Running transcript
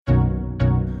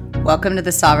Welcome to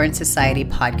the Sovereign Society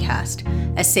podcast,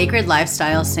 a sacred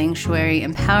lifestyle sanctuary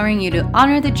empowering you to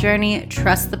honor the journey,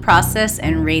 trust the process,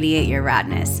 and radiate your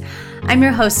radness. I'm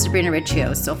your host, Sabrina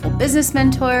Riccio, soulful business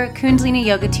mentor, Kundalini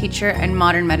yoga teacher, and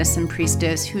modern medicine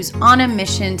priestess who's on a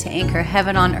mission to anchor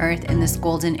heaven on earth in this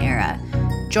golden era.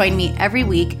 Join me every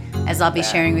week as I'll be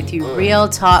sharing with you real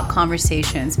talk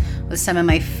conversations with some of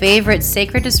my favorite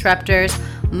sacred disruptors,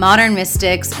 modern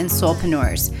mystics, and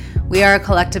soulpreneurs. We are a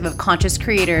collective of conscious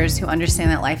creators who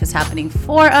understand that life is happening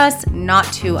for us, not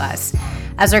to us.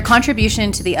 As our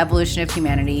contribution to the evolution of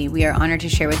humanity, we are honored to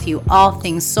share with you all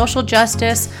things social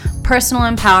justice, personal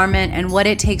empowerment, and what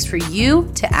it takes for you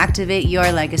to activate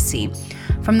your legacy.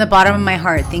 From the bottom of my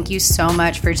heart, thank you so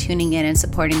much for tuning in and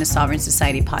supporting the Sovereign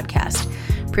Society podcast.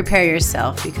 Prepare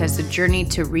yourself because the journey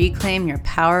to reclaim your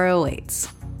power awaits.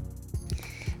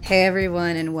 Hey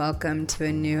everyone, and welcome to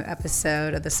a new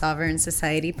episode of the Sovereign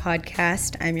Society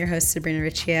podcast. I'm your host, Sabrina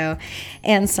Riccio,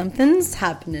 and something's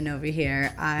happening over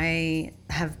here. I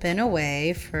have been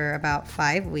away for about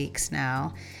 5 weeks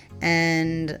now,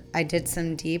 and I did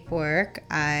some deep work.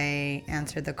 I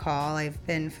answered the call. I've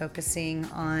been focusing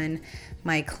on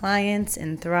my clients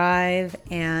and Thrive,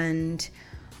 and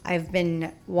I've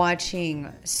been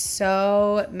watching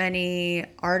so many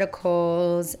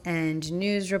articles and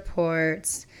news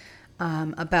reports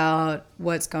about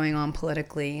what's going on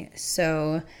politically.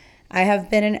 So I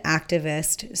have been an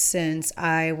activist since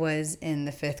I was in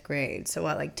the 5th grade. So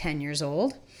like 10 years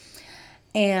old.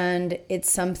 And it's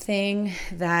something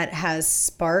that has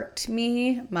sparked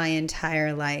me my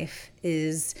entire life,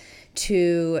 is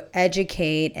to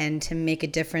educate and to make a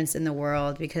difference in the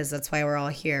world, because that's why we're all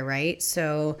here, right?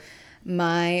 So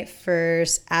my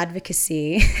first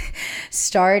advocacy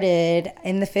started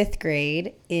in the 5th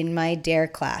grade in my DARE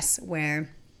class, where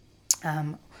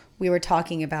we were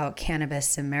talking about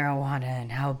cannabis and marijuana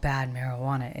and how bad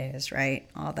marijuana is, right?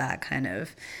 All that kind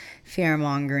of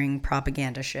fear-mongering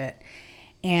propaganda shit.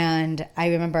 And I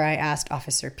remember I asked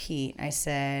Officer Pete, I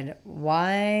said,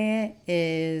 why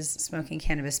is smoking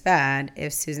cannabis bad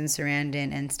if Susan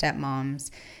Sarandon and Stepmoms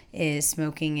is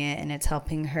smoking it and it's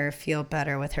helping her feel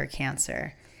better with her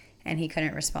cancer? And he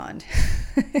couldn't respond.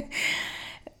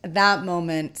 That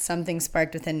moment, something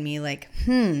sparked within me like,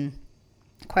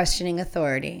 questioning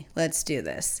authority. Let's do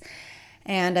this.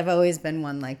 And I've always been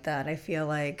one like that. I feel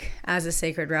like as a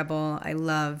sacred rebel, I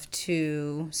love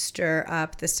to stir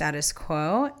up the status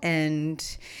quo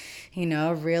and,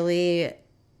 really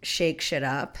shake shit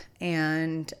up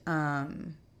and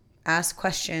ask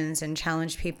questions and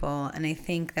challenge people. And I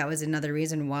think that was another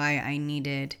reason why I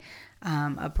needed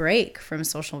a break from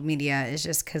social media, is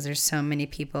just because there's so many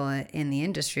people in the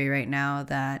industry right now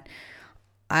that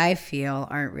I feel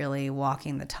aren't really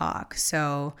walking the talk.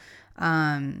 So,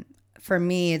 for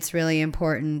me, it's really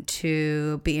important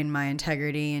to be in my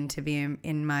integrity and to be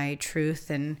in my truth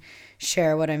and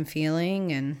share what I'm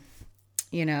feeling and,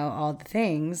 all the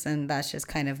things. And that's just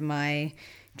kind of my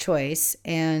choice.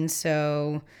 And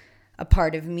so a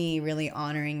part of me really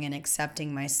honoring and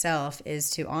accepting myself is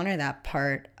to honor that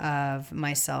part of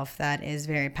myself that is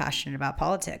very passionate about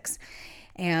politics.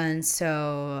 And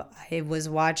so I was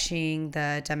watching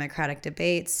the Democratic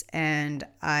debates, and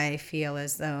I feel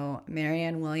as though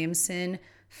Marianne Williamson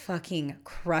fucking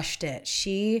crushed it.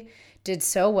 She did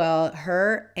so well.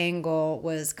 Her angle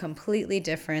was completely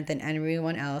different than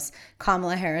everyone else.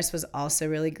 Kamala Harris was also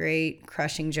really great,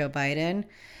 crushing Joe Biden.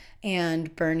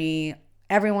 And Bernie,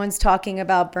 everyone's talking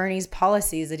about Bernie's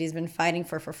policies that he's been fighting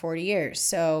for 40 years.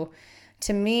 So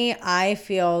to me, I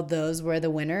feel those were the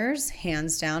winners,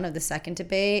 hands down, of the second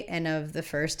debate and of the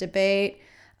first debate.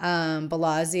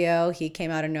 Blasio, he came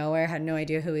out of nowhere, had no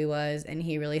idea who he was, and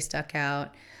he really stuck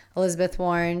out. Elizabeth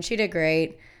Warren, she did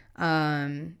great.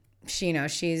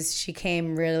 She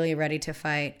came really ready to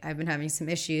fight. I've been having some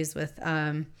issues with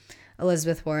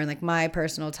Elizabeth Warren. Like, my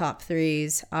personal top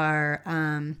threes are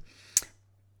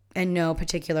in no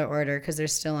particular order, because they're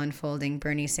still unfolding: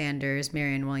 Bernie Sanders,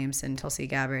 Marianne Williamson, Tulsi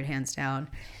Gabbard, hands down.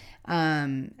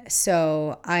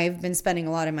 So I've been spending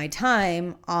a lot of my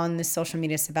time on the social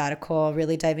media sabbatical,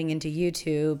 really diving into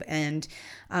YouTube and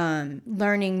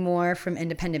learning more from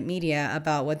independent media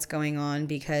about what's going on,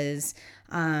 because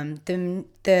the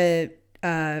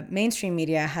mainstream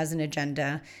media has an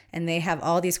agenda, and they have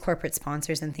all these corporate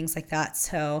sponsors and things like that.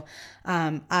 So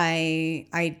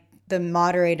the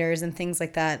moderators and things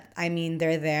like that, I mean,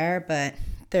 they're there, but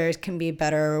there can be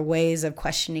better ways of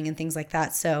questioning and things like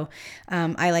that. So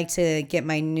I like to get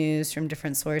my news from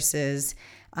different sources.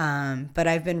 But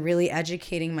I've been really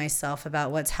educating myself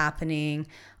about what's happening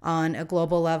on a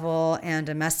global level and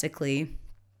domestically.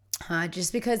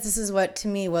 just because this is what, to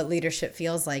me, what leadership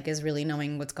feels like, is really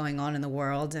knowing what's going on in the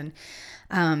world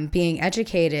and being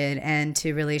educated and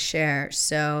to really share.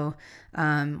 So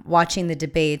watching the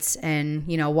debates and,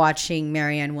 watching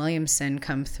Marianne Williamson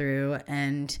come through,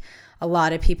 and a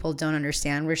lot of people don't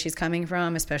understand where she's coming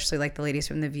from, especially like the ladies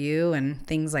from The View and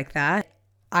things like that.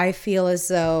 I feel as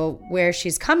though where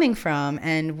she's coming from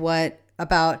and what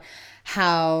about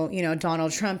how,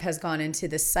 Donald Trump has gone into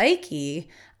the psyche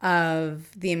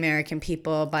of the American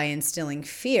people by instilling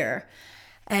fear.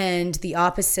 And the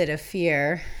opposite of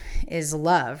fear is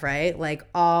love, right? Like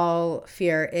all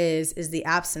fear is the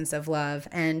absence of love.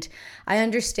 And I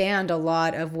understand a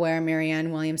lot of where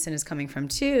Marianne Williamson is coming from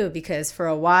too, because for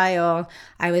a while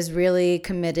I was really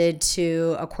committed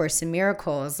to A Course in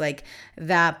Miracles. Like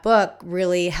that book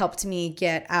really helped me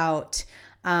get out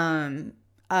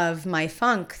of my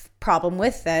funk. Problem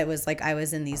with that was like I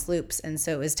was in these loops, and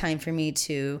so it was time for me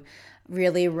to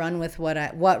really run with what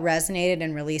resonated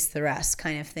and release the rest,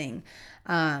 kind of thing.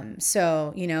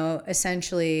 So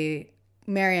essentially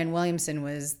Marianne Williamson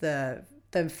was the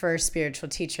first spiritual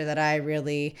teacher that I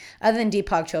really, other than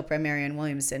Deepak Chopra and Marianne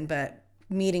Williamson, but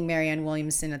meeting Marianne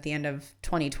Williamson at the end of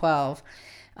 2012,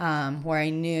 where I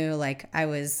knew like I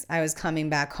was coming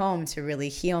back home to really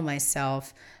heal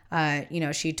myself.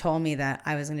 She told me that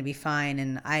I was going to be fine,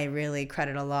 and I really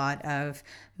credit a lot of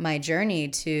my journey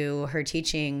to her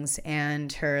teachings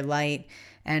and her light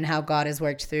and how God has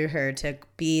worked through her to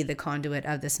be the conduit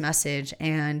of this message,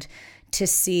 and to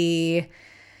see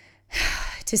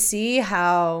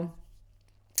how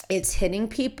it's hitting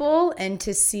people, and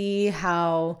to see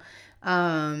how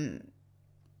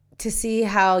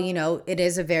it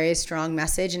is a very strong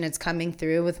message, and it's coming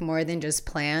through with more than just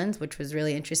plans, which was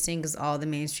really interesting because all the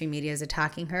mainstream media is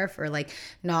attacking her for like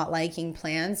not liking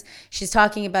plans. She's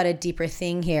talking about a deeper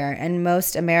thing here, and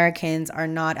most Americans are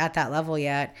not at that level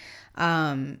yet,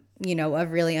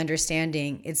 of really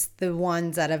understanding. It's the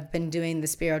ones that have been doing the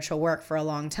spiritual work for a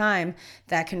long time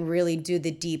that can really do the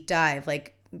deep dive.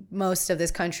 Like most of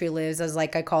this country lives as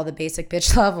like I call the basic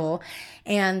bitch level,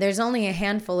 and there's only a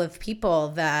handful of people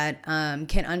that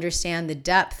can understand the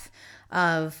depth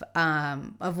of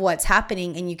what's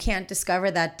happening, and you can't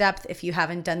discover that depth if you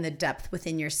haven't done the depth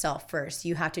within yourself first.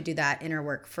 You have to do that inner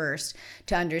work first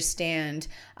to understand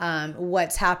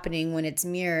what's happening when it's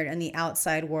mirrored in the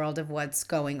outside world of what's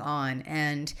going on,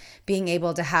 and being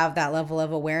able to have that level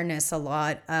of awareness. A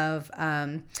lot of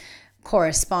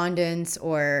correspondence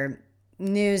or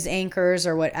news anchors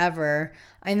or whatever,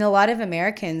 and a lot of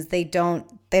Americans, they don't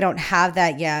have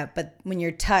that yet. But when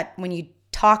you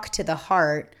talk to the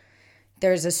heart,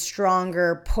 there's a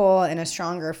stronger pull and a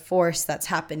stronger force that's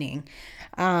happening.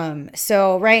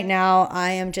 So right now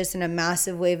I am just in a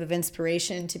massive wave of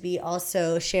inspiration to be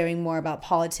also sharing more about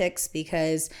politics,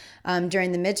 because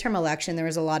during the midterm election, there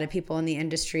was a lot of people in the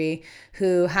industry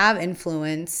who have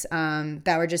influence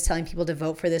that were just telling people to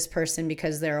vote for this person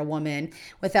because they're a woman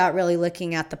without really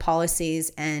looking at the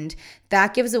policies. And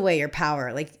that gives away your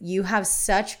power. Like you have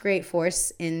such great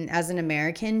force as an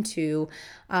American to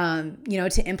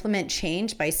implement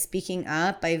change by speaking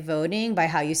up, by voting, by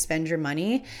how you spend your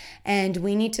money. And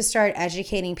we need to start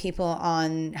educating people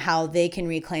on how they can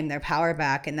reclaim their power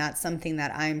back. And that's something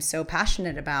that I'm so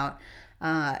passionate about.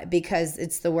 Because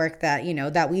it's the work that,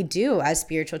 that we do as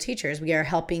spiritual teachers. We are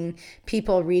helping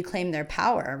people reclaim their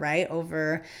power, right?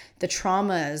 Over the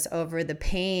traumas, over the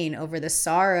pain, over the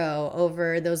sorrow,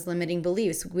 over those limiting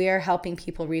beliefs. We are helping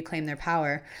people reclaim their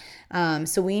power.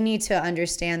 So we need to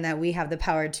understand that we have the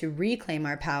power to reclaim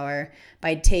our power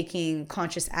by taking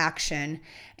conscious action,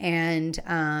 and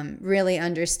really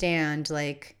understand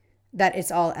like that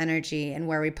it's all energy and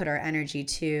where we put our energy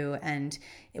to. And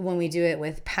when we do it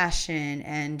with passion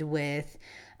and with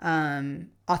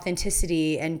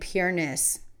authenticity and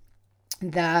pureness,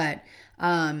 that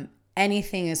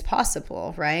anything is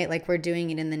possible, right? Like we're doing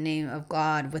it in the name of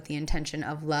God with the intention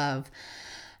of love.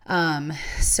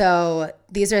 So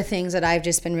these are things that I've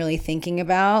just been really thinking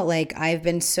about. Like I've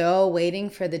been so waiting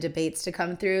for the debates to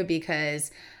come through,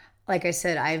 because like I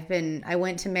said, I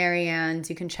went to Marianne's.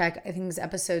 You can check, I think it's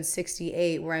episode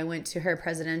 68, where I went to her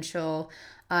presidential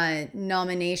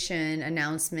nomination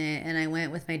announcement, and I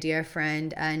went with my dear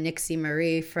friend Nixie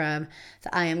Marie from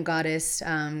the I Am Goddess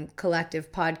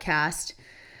collective podcast.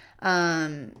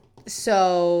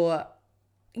 So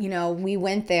we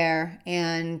went there,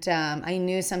 and I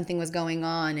knew something was going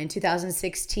on. In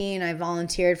 2016, I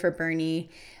volunteered for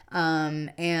Bernie.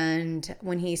 And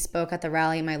when he spoke at the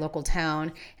rally in my local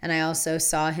town, and I also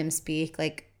saw him speak,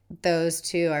 like those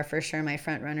two are for sure my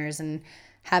front runners. And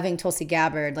having Tulsi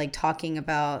Gabbard like talking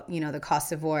about, the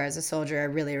cost of war as a soldier, I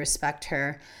really respect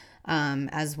her.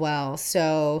 as well.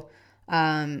 So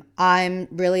I'm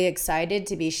really excited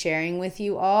to be sharing with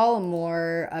you all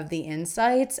more of the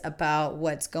insights about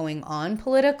what's going on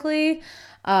politically.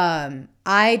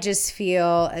 I just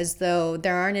feel as though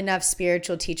there aren't enough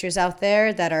spiritual teachers out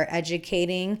there that are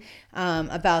educating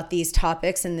about these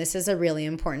topics, and this is a really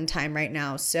important time right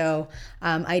now. So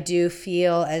I do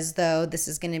feel as though this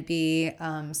is going to be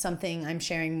something I'm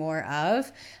sharing more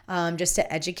of, just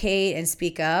to educate and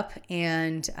speak up,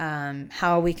 and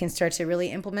how we can start to really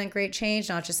implement great change,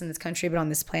 not just in this country, but on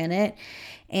this planet.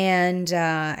 And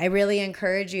I really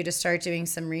encourage you to start doing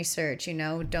some research.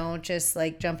 Don't just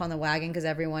like jump on the wagon because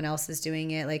everyone else is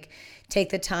doing it. Like, take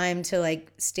the time to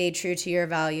like stay true to your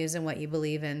values and what you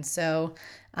believe in. So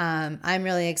I'm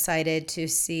really excited to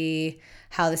see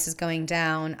how this is going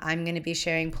down. I'm going to be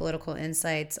sharing political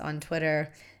insights on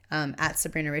Twitter at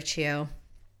Sabrina Riccio.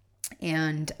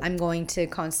 And I'm going to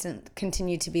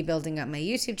continue to be building up my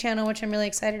YouTube channel, which I'm really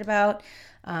excited about.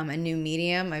 A new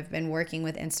medium. I've been working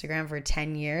with Instagram for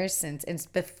 10 years, since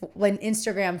when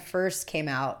Instagram first came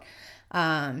out.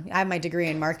 I have my degree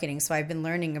in marketing, so I've been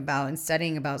learning about and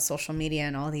studying about social media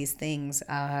and all these things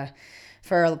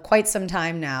for quite some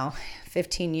time now,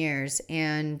 15 years.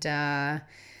 And I'm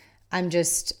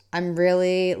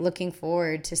really looking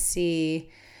forward to see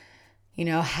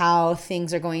how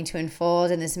things are going to unfold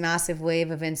in this massive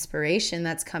wave of inspiration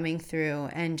that's coming through.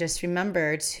 And just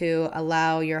remember to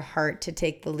allow your heart to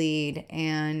take the lead.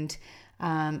 And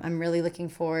I'm really looking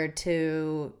forward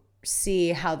to see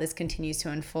how this continues to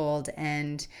unfold.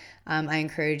 And I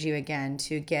encourage you again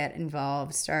to get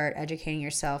involved, start educating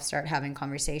yourself, start having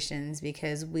conversations,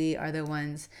 because we are the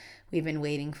ones we've been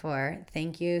waiting for.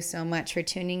 Thank you so much for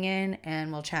tuning in,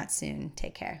 and we'll chat soon.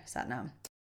 Take care. Satnam.